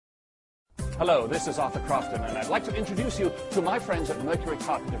Hello, this is Arthur Crofton, and I'd like to introduce you to my friends at Mercury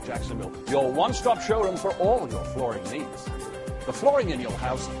Carpet of Jacksonville, your one-stop showroom for all your flooring needs. The flooring in your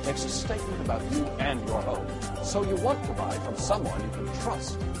house makes a statement about you and your home, so you want to buy from someone you can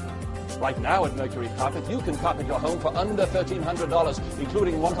trust. Right now at Mercury Carpet, you can carpet your home for under $1,300,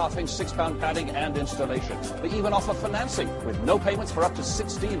 including 1/2-inch 6-pound padding and installation. They even offer financing with no payments for up to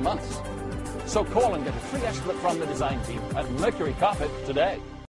 16 months. So call and get a free estimate from the design team at Mercury Carpet today.